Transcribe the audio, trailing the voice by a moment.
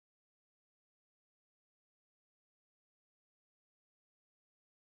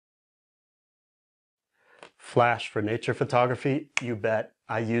Flash for nature photography? You bet.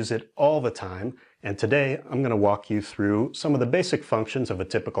 I use it all the time. And today I'm going to walk you through some of the basic functions of a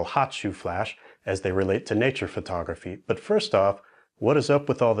typical hot shoe flash as they relate to nature photography. But first off, what is up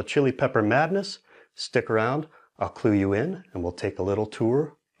with all the chili pepper madness? Stick around, I'll clue you in, and we'll take a little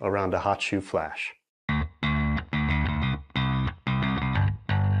tour around a hot shoe flash.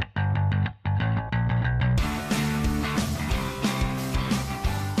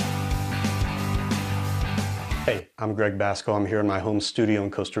 Hey, I'm Greg Basco. I'm here in my home studio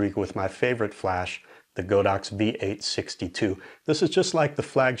in Costa Rica with my favorite flash, the Godox V862. This is just like the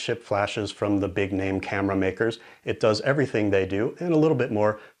flagship flashes from the big name camera makers. It does everything they do and a little bit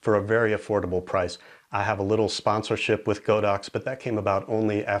more for a very affordable price. I have a little sponsorship with Godox, but that came about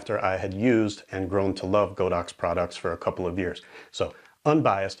only after I had used and grown to love Godox products for a couple of years. So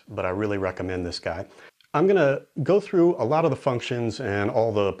unbiased, but I really recommend this guy. I'm going to go through a lot of the functions and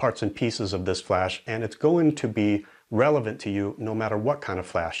all the parts and pieces of this flash, and it's going to be relevant to you no matter what kind of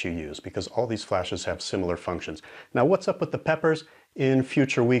flash you use, because all these flashes have similar functions. Now, what's up with the peppers? In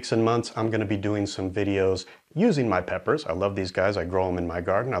future weeks and months, I'm going to be doing some videos using my peppers. I love these guys. I grow them in my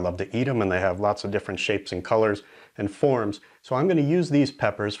garden. I love to eat them, and they have lots of different shapes and colors and forms. So I'm going to use these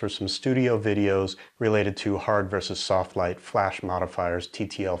peppers for some studio videos related to hard versus soft light, flash modifiers,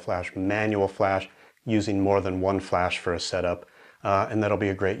 TTL flash, manual flash, using more than one flash for a setup. And that'll be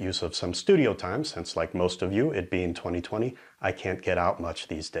a great use of some studio time, since like most of you, it being 2020, I can't get out much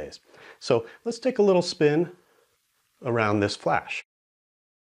these days. So let's take a little spin around this flash.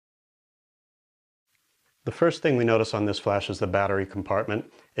 The first thing we notice on this flash is the battery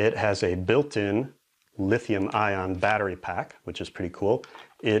compartment. It has a built-in lithium-ion battery pack, which is pretty cool.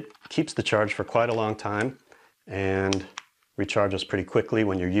 It keeps the charge for quite a long time and recharges pretty quickly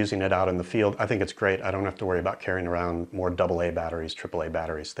when you're using it out in the field. I think it's great. I don't have to worry about carrying around more AA batteries, AAA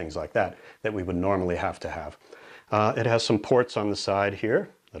batteries, things like that we would normally have to have. It has some ports on the side here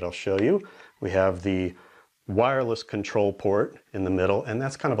that I'll show you. We have the wireless control port in the middle, and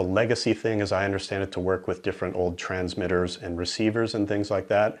that's kind of a legacy thing, as I understand it, to work with different old transmitters and receivers and things like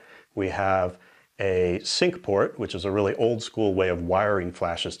that. We have a sync port, which is a really old school way of wiring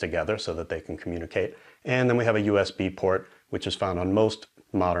flashes together so that they can communicate. And then we have a USB port, which is found on most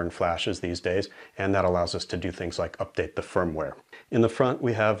modern flashes these days, and that allows us to do things like update the firmware. In the front,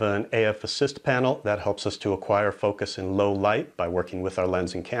 we have an AF assist panel that helps us to acquire focus in low light by working with our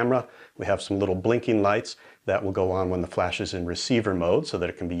lens and camera. We have some little blinking lights that will go on when the flash is in receiver mode so that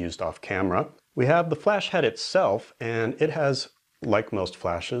it can be used off camera. We have the flash head itself, and it has, like most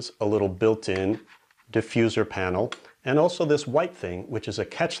flashes, a little built-in diffuser panel, and also this white thing, which is a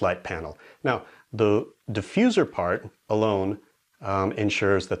catch light panel. Now, the diffuser part alone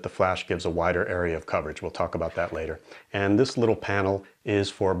ensures that the flash gives a wider area of coverage. We'll talk about that later. And this little panel is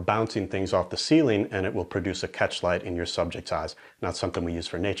for bouncing things off the ceiling, and it will produce a catch light in your subject's eyes. Not something we use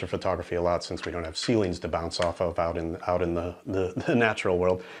for nature photography a lot, since we don't have ceilings to bounce off of out in the natural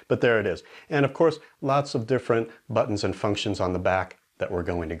world, but there it is. And of course, lots of different buttons and functions on the back that we're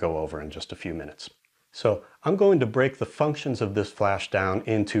going to go over in just a few minutes. So I'm going to break the functions of this flash down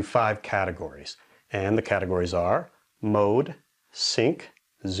into 5 categories. And the categories are mode, sync,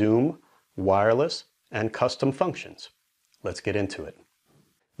 zoom, wireless, and custom functions. Let's get into it.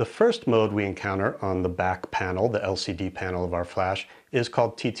 The first mode we encounter on the back panel, the LCD panel of our flash, is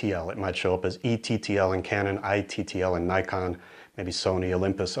called TTL. It might show up as ETTL in Canon, ITTL in Nikon, maybe Sony,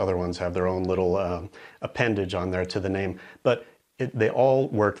 Olympus, other ones have their own little appendage on there to the name. But they all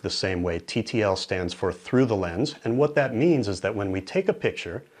work the same way. TTL stands for through the lens, and what that means is that when we take a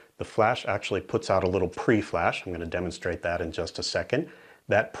picture, the flash actually puts out a little pre-flash. I'm going to demonstrate that in just a second.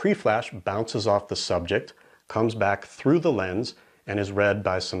 That pre-flash bounces off the subject, comes back through the lens, and is read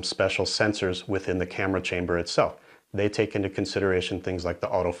by some special sensors within the camera chamber itself. They take into consideration things like the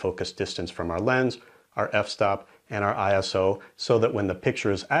autofocus distance from our lens, our f-stop, and our ISO, so that when the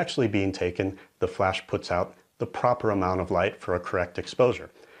picture is actually being taken, the flash puts out the proper amount of light for a correct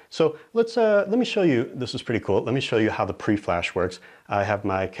exposure. So let me show you, this is pretty cool. Let me show you how the pre-flash works. I have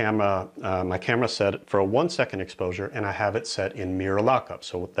my camera set for a 1-second exposure, and I have it set in mirror lockup,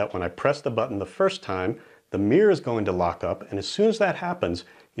 so that when I press the button the first time, the mirror is going to lock up, and as soon as that happens,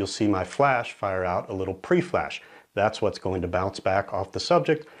 you'll see my flash fire out a little pre-flash. That's what's going to bounce back off the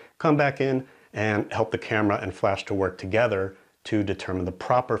subject, come back in, and help the camera and flash to work together to determine the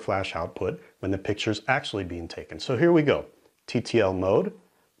proper flash output when the picture is actually being taken. So here we go. TTL mode,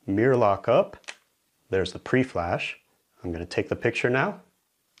 mirror lock up, there's the pre-flash. I'm going to take the picture now,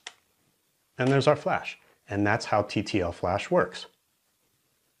 and there's our flash. And that's how TTL flash works.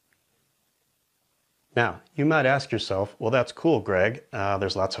 Now, you might ask yourself, well, that's cool, Greg.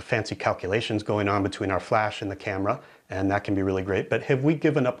 There's lots of fancy calculations going on between our flash and the camera, and that can be really great. But have we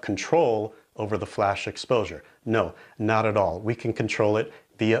given up control over the flash exposure? No, not at all. We can control it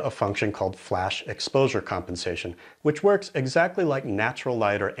via a function called flash exposure compensation, which works exactly like natural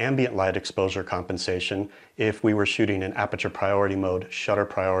light or ambient light exposure compensation if we were shooting in aperture priority mode, shutter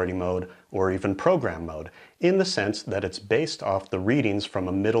priority mode, or even program mode, in the sense that it's based off the readings from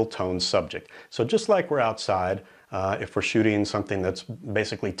a middle tone subject. So just like we're outside, if we're shooting something that's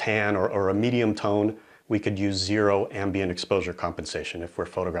basically tan or a medium tone, we could use 0 ambient exposure compensation. If we're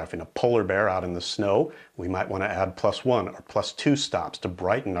photographing a polar bear out in the snow, we might want to add +1 or +2 stops to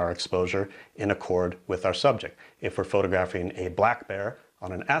brighten our exposure in accord with our subject. If we're photographing a black bear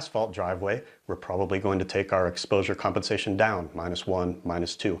on an asphalt driveway, we're probably going to take our exposure compensation down, -1,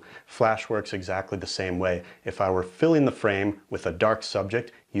 -2. Flash works exactly the same way. If I were filling the frame with a dark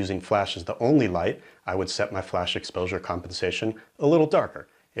subject using flash as the only light, I would set my flash exposure compensation a little darker.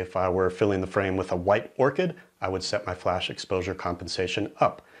 If I were filling the frame with a white orchid, I would set my flash exposure compensation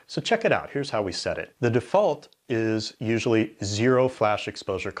up. So check it out. Here's how we set it. The default is usually 0 flash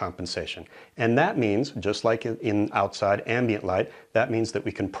exposure compensation. And that means, just like in outside ambient light, that means that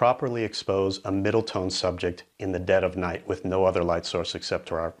we can properly expose a middle tone subject in the dead of night with no other light source except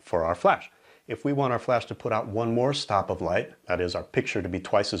for our flash. If we want our flash to put out one more stop of light, that is our picture to be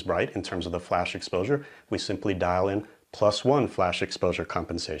twice as bright in terms of the flash exposure, we simply dial in +1 flash exposure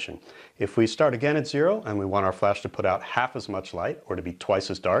compensation. If we start again at 0 and we want our flash to put out half as much light or to be twice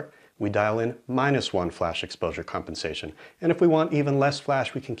as dark, we dial in -1 flash exposure compensation. And if we want even less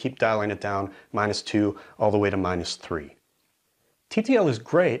flash, we can keep dialing it down -2 all the way to -3. TTL is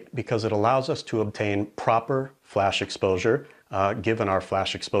great because it allows us to obtain proper flash exposure given our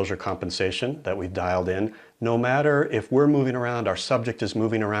flash exposure compensation that we've dialed in, no matter if we're moving around, our subject is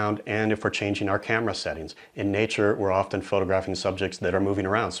moving around, and if we're changing our camera settings. In nature, we're often photographing subjects that are moving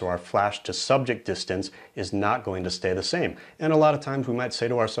around, so our flash to subject distance is not going to stay the same. And a lot of times we might say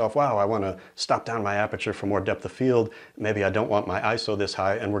to ourselves, wow, I want to stop down my aperture for more depth of field, maybe I don't want my ISO this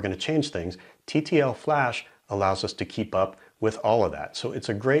high, and we're going to change things. TTL Flash allows us to keep up with all of that. So it's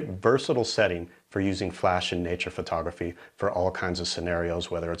a great versatile setting for using flash in nature photography for all kinds of scenarios,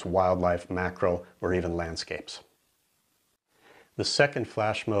 whether it's wildlife, macro, or even landscapes. The second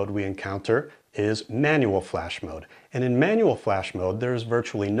flash mode we encounter is manual flash mode. And in manual flash mode, there's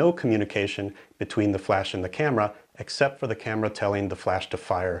virtually no communication between the flash and the camera, except for the camera telling the flash to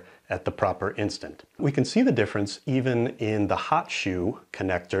fire at the proper instant. We can see the difference even in the hotshoe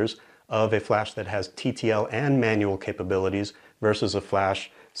connectors of a flash that has TTL and manual capabilities versus a flash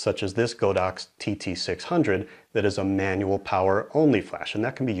such as this Godox TT600 that is a manual power only flash, and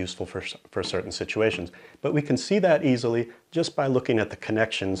that can be useful for certain situations. But we can see that easily just by looking at the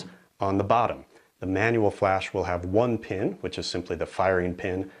connections on the bottom. The manual flash will have one pin, which is simply the firing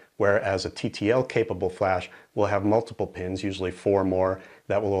pin, whereas a TTL capable flash will have multiple pins, usually 4 more,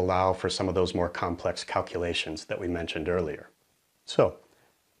 that will allow for some of those more complex calculations that we mentioned earlier. So,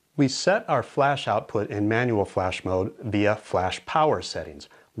 we set our flash output in manual flash mode via flash power settings.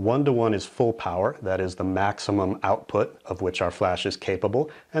 1:1 is full power, that is the maximum output of which our flash is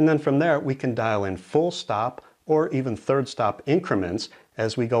capable, and then from there we can dial in full stop or even third stop increments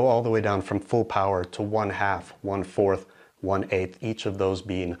as we go all the way down from full power to 1/2, 1/4, 1/8, each of those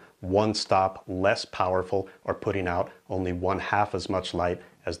being one stop less powerful or putting out only 1/2 as much light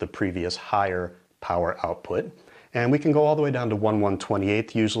as the previous higher power output. And we can go all the way down to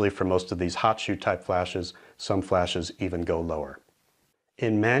 1/128 usually for most of these hotshoe type flashes. Some flashes even go lower.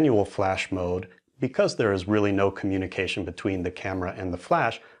 In manual flash mode, because there is really no communication between the camera and the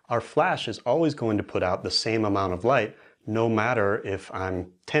flash, our flash is always going to put out the same amount of light no matter if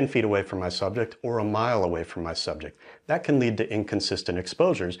I'm 10 feet away from my subject or a mile away from my subject. That can lead to inconsistent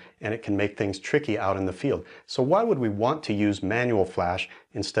exposures and it can make things tricky out in the field. So why would we want to use manual flash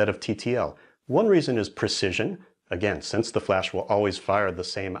instead of TTL? One reason is precision. Again, since the flash will always fire the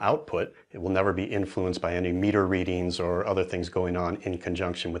same output, it will never be influenced by any meter readings or other things going on in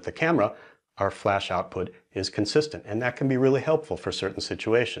conjunction with the camera, our flash output is consistent, and that can be really helpful for certain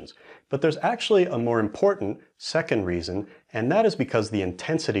situations. But there's actually a more important second reason, and that is because the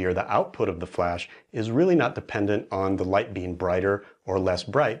intensity or the output of the flash is really not dependent on the light being brighter or less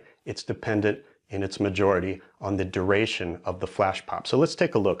bright. It's dependent in its majority on the duration of the flash pop. So let's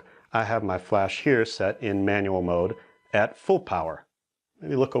take a look. I have my flash here set in manual mode at full power.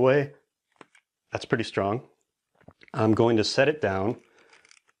 Maybe look away. That's pretty strong. I'm going to set it down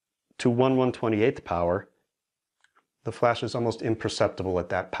to 1/128th power. The flash is almost imperceptible at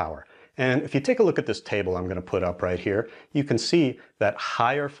that power. And if you take a look at this table I'm going to put up right here, you can see that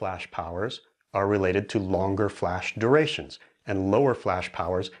higher flash powers are related to longer flash durations, and lower flash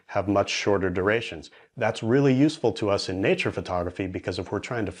powers have much shorter durations. That's really useful to us in nature photography because if we're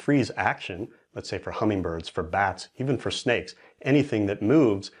trying to freeze action, let's say for hummingbirds, for bats, even for snakes, anything that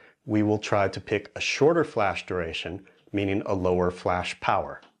moves, we will try to pick a shorter flash duration, meaning a lower flash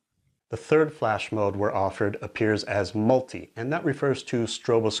power. The third flash mode we're offered appears as multi, and that refers to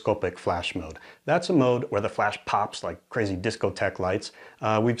stroboscopic flash mode. That's a mode where the flash pops like crazy discotheque lights.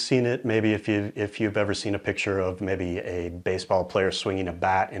 We've seen it maybe if you've ever seen a picture of maybe a baseball player swinging a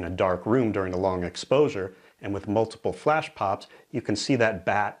bat in a dark room during a long exposure, and with multiple flash pops, you can see that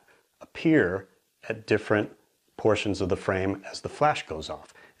bat appear at different portions of the frame as the flash goes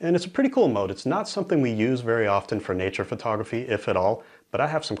off. And it's a pretty cool mode. It's not something we use very often for nature photography, if at all, but I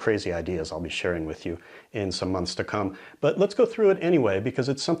have some crazy ideas I'll be sharing with you in some months to come. But let's go through it anyway, because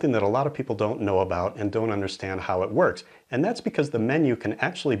it's something that a lot of people don't know about and don't understand how it works. And that's because the menu can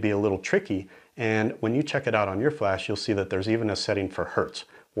actually be a little tricky, and when you check it out on your flash, you'll see that there's even a setting for hertz.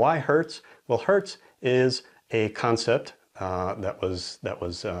 Why hertz? Well, hertz is a concept that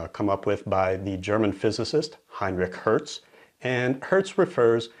was come up with by the German physicist Heinrich Hertz. And hertz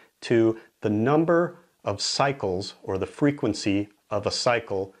refers to the number of cycles or the frequency of a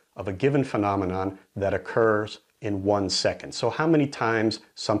cycle of a given phenomenon that occurs in 1 second. So how many times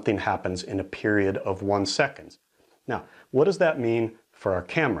something happens in a period of 1 second. Now, what does that mean for our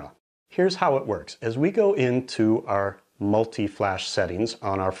camera? Here's how it works. As we go into our multi-flash settings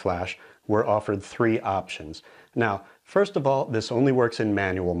on our flash, we're offered 3 options. Now, first of all, this only works in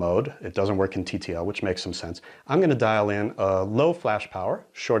manual mode. It doesn't work in TTL, which makes some sense. I'm going to dial in a low flash power,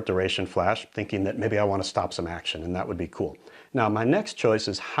 short duration flash, thinking that maybe I want to stop some action, and that would be cool. Now, my next choice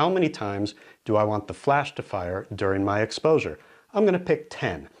is how many times do I want the flash to fire during my exposure? I'm going to pick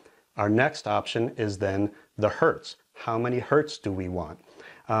 10. Our next option is then the hertz. How many hertz do we want?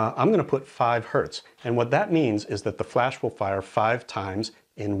 I'm going to put 5 hertz, and what that means is that the flash will fire 5 times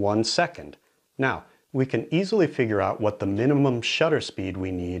in 1 second. Now, we can easily figure out what the minimum shutter speed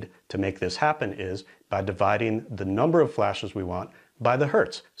we need to make this happen is by dividing the number of flashes we want by the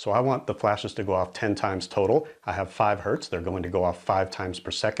hertz. So I want the flashes to go off 10 times total. I have 5 hertz. They're going to go off 5 times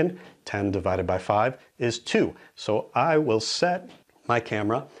per second. 10 divided by 5 is 2. So I will set my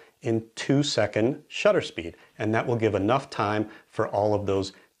camera in 2-second shutter speed, and that will give enough time for all of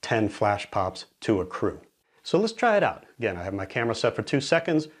those 10 flash pops to accrue. So let's try it out. Again, I have my camera set for 2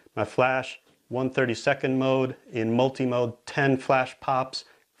 seconds, my flash 1/32 mode, in multi-mode, 10 flash pops,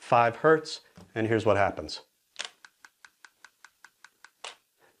 5 hertz, and here's what happens.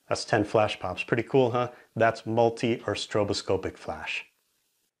 That's 10 flash pops. Pretty cool, huh? That's multi or stroboscopic flash.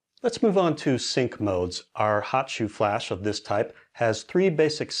 Let's move on to sync modes. Our hotshoe flash of this type has 3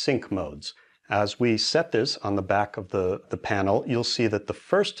 basic sync modes. As we set this on the back of the panel, you'll see that the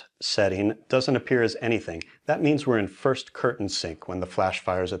first setting doesn't appear as anything. That means we're in first curtain sync when the flash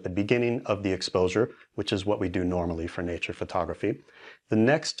fires at the beginning of the exposure, which is what we do normally for nature photography. The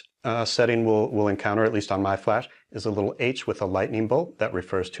next setting we'll encounter, at least on my flash, is a little H with a lightning bolt. That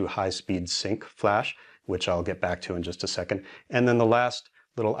refers to high-speed sync flash, which I'll get back to in just a second. And then the last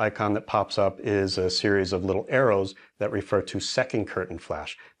little icon that pops up is a series of little arrows that refer to second curtain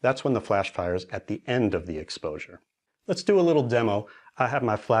flash. That's when the flash fires at the end of the exposure. Let's do a little demo. I have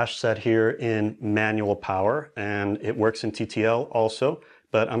my flash set here in manual power, and it works in TTL also,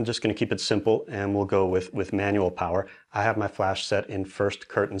 but I'm just going to keep it simple and we'll go with manual power. I have my flash set in first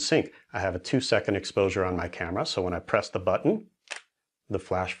curtain sync. I have a 2-second exposure on my camera, so when I press the button, the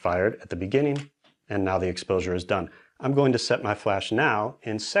flash fired at the beginning, and now the exposure is done. I'm going to set my flash now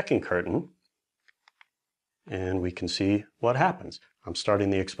in second curtain, and we can see what happens. I'm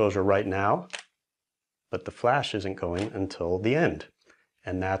starting the exposure right now, but the flash isn't going until the end.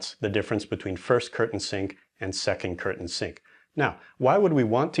 And that's the difference between first curtain sync and second curtain sync. Now, why would we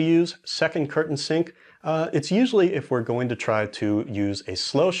want to use second curtain sync? It's usually if we're going to try to use a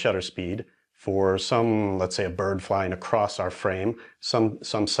slow shutter speed for some, let's say a bird flying across our frame, some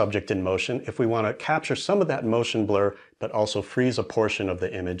subject in motion, if we want to capture some of that motion blur, but also freeze a portion of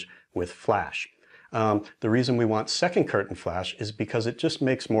the image with flash. The reason we want second curtain flash is because it just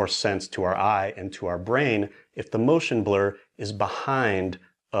makes more sense to our eye and to our brain if the motion blur is behind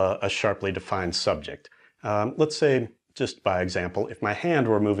a sharply defined subject. Let's say, just by example, if my hand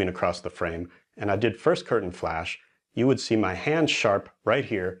were moving across the frame and I did first curtain flash, you would see my hand sharp right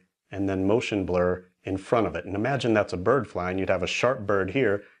here and then motion blur in front of it. And imagine that's a bird flying. You'd have a sharp bird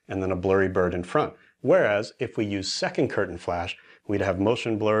here and then a blurry bird in front. Whereas if we use second curtain flash, we'd have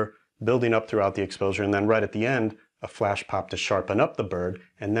motion blur building up throughout the exposure, and then right at the end, a flash pop to sharpen up the bird,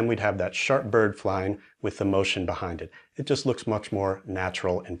 and then we'd have that sharp bird flying with the motion behind it. It just looks much more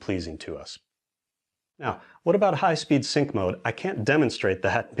natural and pleasing to us. Now, what about high-speed sync mode? I can't demonstrate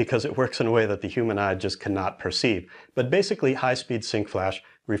that because it works in a way that the human eye just cannot perceive. But basically, high-speed sync flash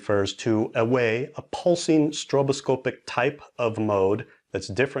refers to a pulsing stroboscopic type of mode that's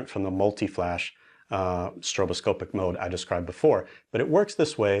different from the multi-flash stroboscopic mode I described before. But it works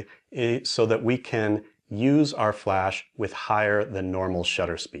this way so that we can use our flash with higher than normal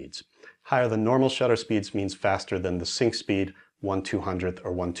shutter speeds. Higher than normal shutter speeds means faster than the sync speed, 1/200th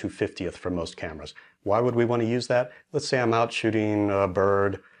or 1/250th for most cameras. Why would we want to use that? Let's say I'm out shooting a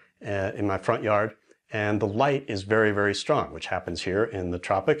bird in my front yard and the light is very, very strong, which happens here in the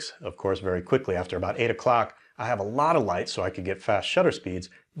tropics, of course, very quickly. After about 8 o'clock, I have a lot of light so I could get fast shutter speeds,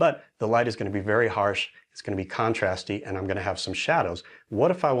 but the light is going to be very harsh, it's going to be contrasty, and I'm going to have some shadows. What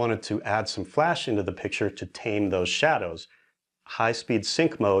if I wanted to add some flash into the picture to tame those shadows? High-speed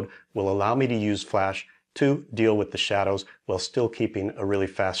sync mode will allow me to use flash to deal with the shadows while still keeping a really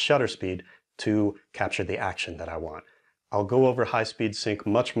fast shutter speed to capture the action that I want. I'll go over high-speed sync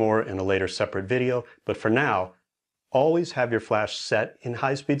much more in a later separate video, but for now, always have your flash set in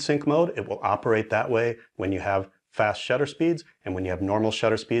high-speed sync mode. It will operate that way when you have fast shutter speeds, and when you have normal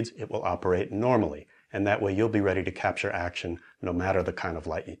shutter speeds, it will operate normally. And that way you'll be ready to capture action no matter the kind of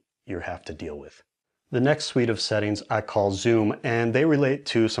light you have to deal with. The next suite of settings I call zoom, and they relate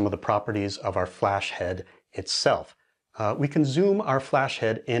to some of the properties of our flash head itself. We can zoom our flash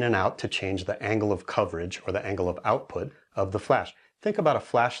head in and out to change the angle of coverage or the angle of output of the flash. Think about a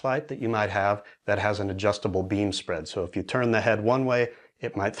flashlight that you might have that has an adjustable beam spread. So if you turn the head one way,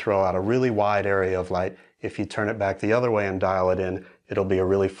 it might throw out a really wide area of light. If you turn it back the other way and dial it in, it'll be a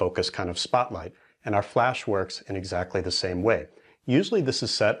really focused kind of spotlight. And our flash works in exactly the same way. Usually this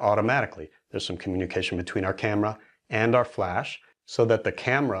is set automatically. There's some communication between our camera and our flash so that the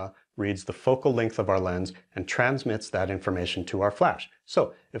camera reads the focal length of our lens and transmits that information to our flash.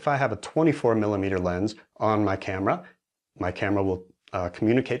 So if I have a 24mm lens on my camera will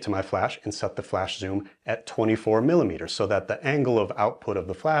communicate to my flash and set the flash zoom at 24mm so that the angle of output of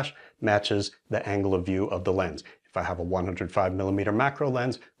the flash matches the angle of view of the lens. If I have a 105mm macro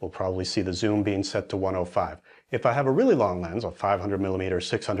lens, we'll probably see the zoom being set to 105. If I have a really long lens, a 500mm,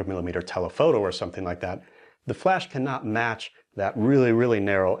 600mm telephoto or something like that, the flash cannot match that really, really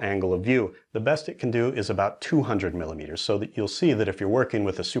narrow angle of view. The best it can do is about 200mm, so that you'll see that if you're working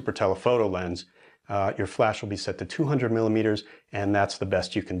with a super telephoto lens, your flash will be set to 200mm, and that's the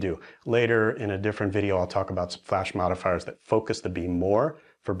best you can do. Later in a different video, I'll talk about some flash modifiers that focus the beam more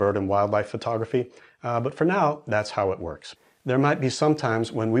for bird and wildlife photography, but for now, that's how it works. There might be some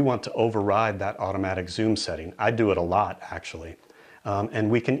times when we want to override that automatic zoom setting. I do it a lot, actually. And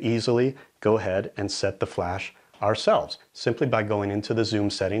we can easily go ahead and set the flash ourselves, simply by going into the zoom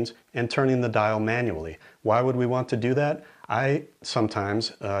settings and turning the dial manually. Why would we want to do that? I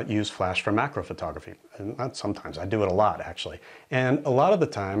sometimes use flash for macro photography. Not sometimes, I do it a lot actually. And a lot of the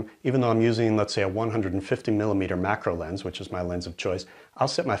time, even though I'm using, let's say, a 150mm macro lens, which is my lens of choice, I'll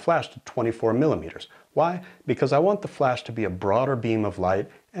set my flash to 24mm. Why? Because I want the flash to be a broader beam of light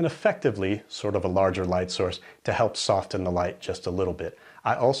and effectively sort of a larger light source to help soften the light just a little bit.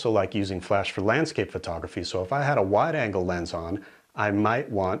 I also like using flash for landscape photography, so if I had a wide angle lens on, I might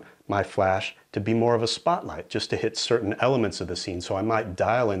want my flash to be more of a spotlight, just to hit certain elements of the scene. So I might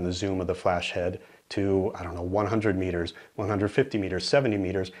dial in the zoom of the flash head to, I don't know, 100 meters, 150 meters, 70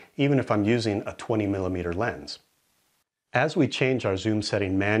 meters, even if I'm using a 20mm lens. As we change our zoom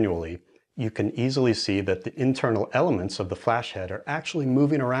setting manually, you can easily see that the internal elements of the flash head are actually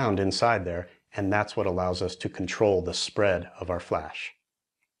moving around inside there, and that's what allows us to control the spread of our flash.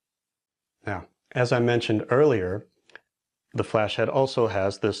 Now, as I mentioned earlier, the flash head also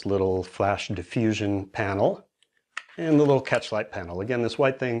has this little flash diffusion panel and the little catch light panel. Again, this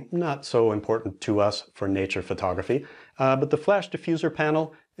white thing, not so important to us for nature photography, but the flash diffuser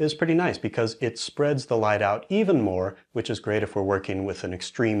panel is pretty nice because it spreads the light out even more, which is great if we're working with an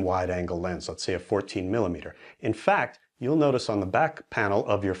extreme wide angle lens, let's say a 14mm. In fact, you'll notice on the back panel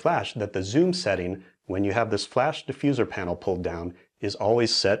of your flash that the zoom setting, when you have this flash diffuser panel pulled down, is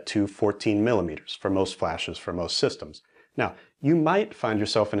always set to 14mm for most flashes, for most systems. Now, you might find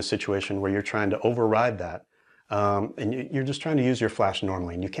yourself in a situation where you're trying to override that, and you're just trying to use your flash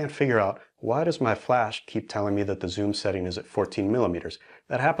normally, and you can't figure out, why does my flash keep telling me that the zoom setting is at 14mm?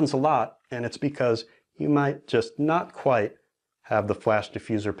 That happens a lot, and it's because you might just not quite have the flash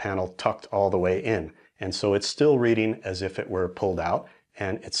diffuser panel tucked all the way in, and so it's still reading as if it were pulled out,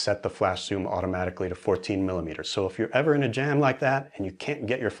 and it's set the flash zoom automatically to 14mm. So if you're ever in a jam like that, and you can't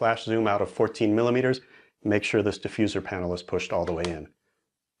get your flash zoom out of 14mm, make sure this diffuser panel is pushed all the way in.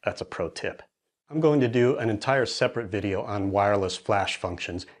 That's a pro tip. I'm going to do an entire separate video on wireless flash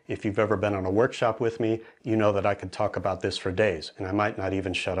functions. If you've ever been on a workshop with me, you know that I could talk about this for days, and I might not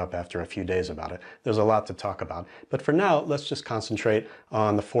even shut up after a few days about it. There's a lot to talk about. But for now, let's just concentrate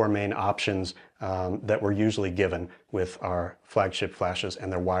on the four main options that we're usually given with our flagship flashes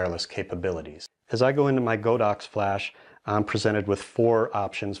and their wireless capabilities. As I go into my Godox flash, I'm presented with four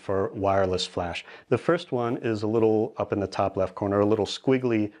options for wireless flash. The first one is a little up in the top left corner, a little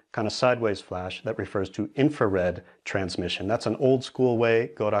squiggly kind of sideways flash that refers to infrared transmission. That's an old school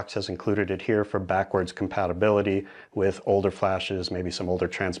way. Godox has included it here for backwards compatibility with older flashes, maybe some older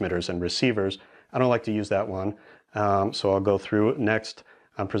transmitters and receivers. I don't like to use that one, so I'll go through. Next,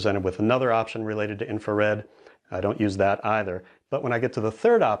 I'm presented with another option related to infrared. I don't use that either. But when I get to the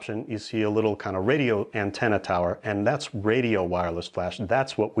third option, you see a little kind of radio antenna tower, and that's radio wireless flash.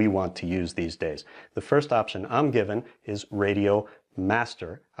 That's what we want to use these days. The first option I'm given is radio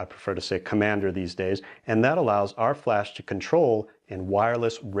master. I prefer to say commander these days, and that allows our flash to control in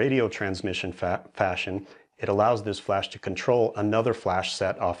wireless radio transmission fashion. It allows this flash to control another flash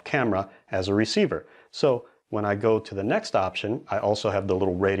set off camera as a receiver. So when I go to the next option, I also have the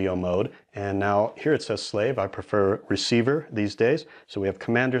little radio mode, and now here it says slave. I prefer receiver these days. So we have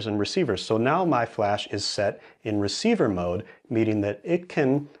commanders and receivers. So now my flash is set in receiver mode, meaning that it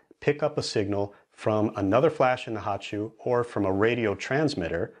can pick up a signal from another flash in the hotshoe or from a radio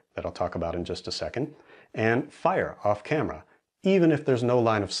transmitter that I'll talk about in just a second, and fire off camera, even if there's no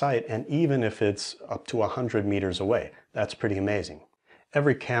line of sight and even if it's up to 100 meters away. That's pretty amazing.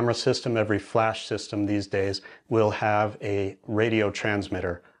 Every camera system, every flash system these days will have a radio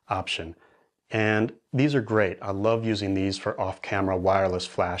transmitter option. And these are great. I love using these for off-camera wireless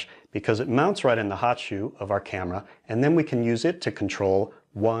flash because it mounts right in the hotshoe of our camera, and then we can use it to control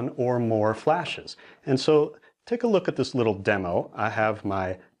one or more flashes. And so take a look at this little demo. I have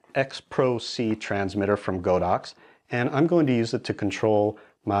my XPro C transmitter from Godox, and I'm going to use it to control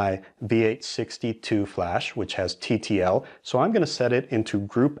my V862 flash, which has TTL. So I'm going to set it into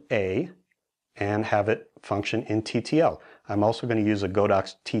group A and have it function in TTL. I'm also going to use a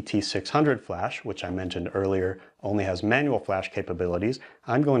Godox TT600 flash, which I mentioned earlier only has manual flash capabilities.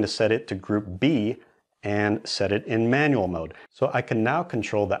 I'm going to set it to group B and set it in manual mode. So I can now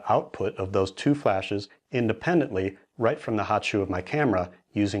control the output of those two flashes independently right from the hotshoe of my camera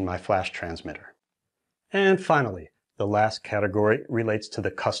using my flash transmitter. And finally, the last category relates to the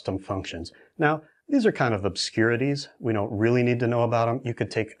custom functions. Now, these are kind of obscurities. We don't really need to know about them. You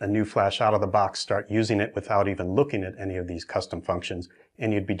could take a new flash out of the box, start using it without even looking at any of these custom functions,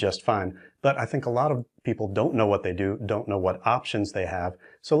 and you'd be just fine. But I think a lot of people don't know what they do, don't know what options they have.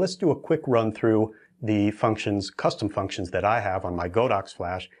 So let's do a quick run through the functions, custom functions that I have on my Godox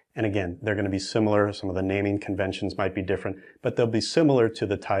flash. And again, they're going to be similar. Some of the naming conventions might be different, but they'll be similar to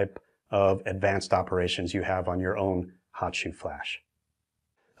the type of advanced operations you have on your own hotshoe flash.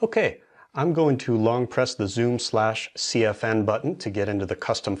 Okay, I'm going to long press the zoom/CFN button to get into the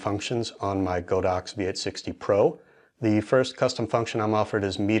custom functions on my Godox V860 Pro. The first custom function I'm offered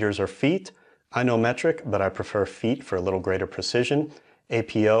is meters or feet. I know metric, but I prefer feet for a little greater precision.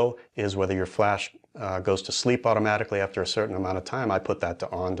 APO is whether your flash goes to sleep automatically after a certain amount of time. I put that to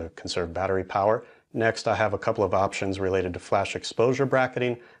on to conserve battery power. Next, I have a couple of options related to flash exposure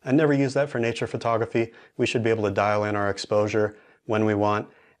bracketing. I never use that for nature photography. We should be able to dial in our exposure when we want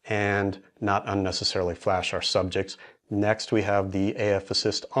and not unnecessarily flash our subjects. Next, we have the AF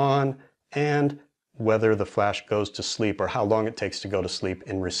assist on and whether the flash goes to sleep or how long it takes to go to sleep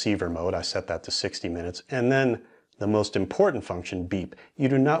in receiver mode. I set that to 60 minutes. And then the most important function, beep. You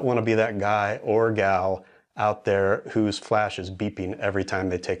do not want to be that guy or gal out there whose flash is beeping every time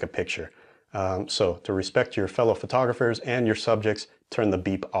they take a picture. So to respect your fellow photographers and your subjects, turn the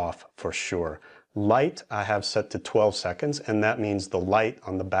beep off for sure. Light I have set to 12 seconds, and that means the light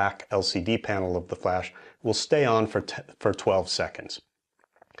on the back LCD panel of the flash will stay on for 12 seconds.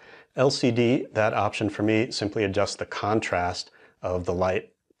 LCD, that option for me simply adjusts the contrast of the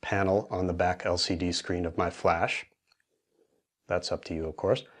light panel on the back LCD screen of my flash. That's up to you, of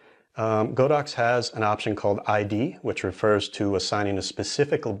course. Godox has an option called ID, which refers to assigning a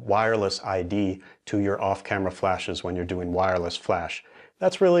specific wireless ID to your off-camera flashes when you're doing wireless flash.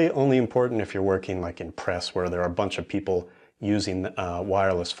 That's really only important if you're working like in press where there are a bunch of people using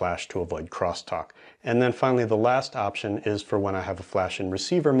wireless flash to avoid crosstalk. And then finally, the last option is for when I have a flash in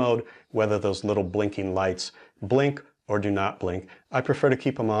receiver mode, whether those little blinking lights blink or do not blink. I prefer to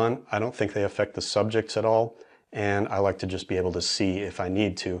keep them on. I don't think they affect the subjects at all. And I like to just be able to see, if I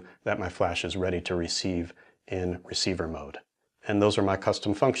need to, that my flash is ready to receive in receiver mode. And those are my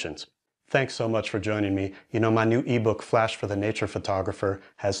custom functions. Thanks so much for joining me. You know, my new ebook, Flash for the Nature Photographer,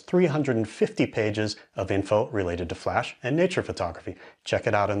 has 350 pages of info related to Flash and nature photography. Check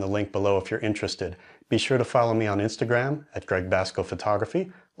it out in the link below if you're interested. Be sure to follow me on Instagram at Basco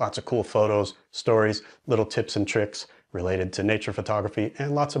Photography. Lots of cool photos, stories, little tips and tricks related to nature photography,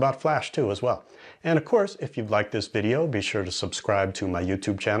 and lots about Flash too as well. And of course, if you've liked this video, be sure to subscribe to my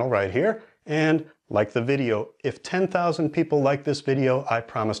YouTube channel right here and like the video. If 10,000 people like this video, I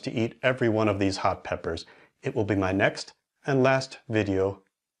promise to eat every one of these hot peppers. It will be my next and last video.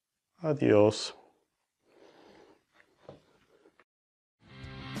 Adios.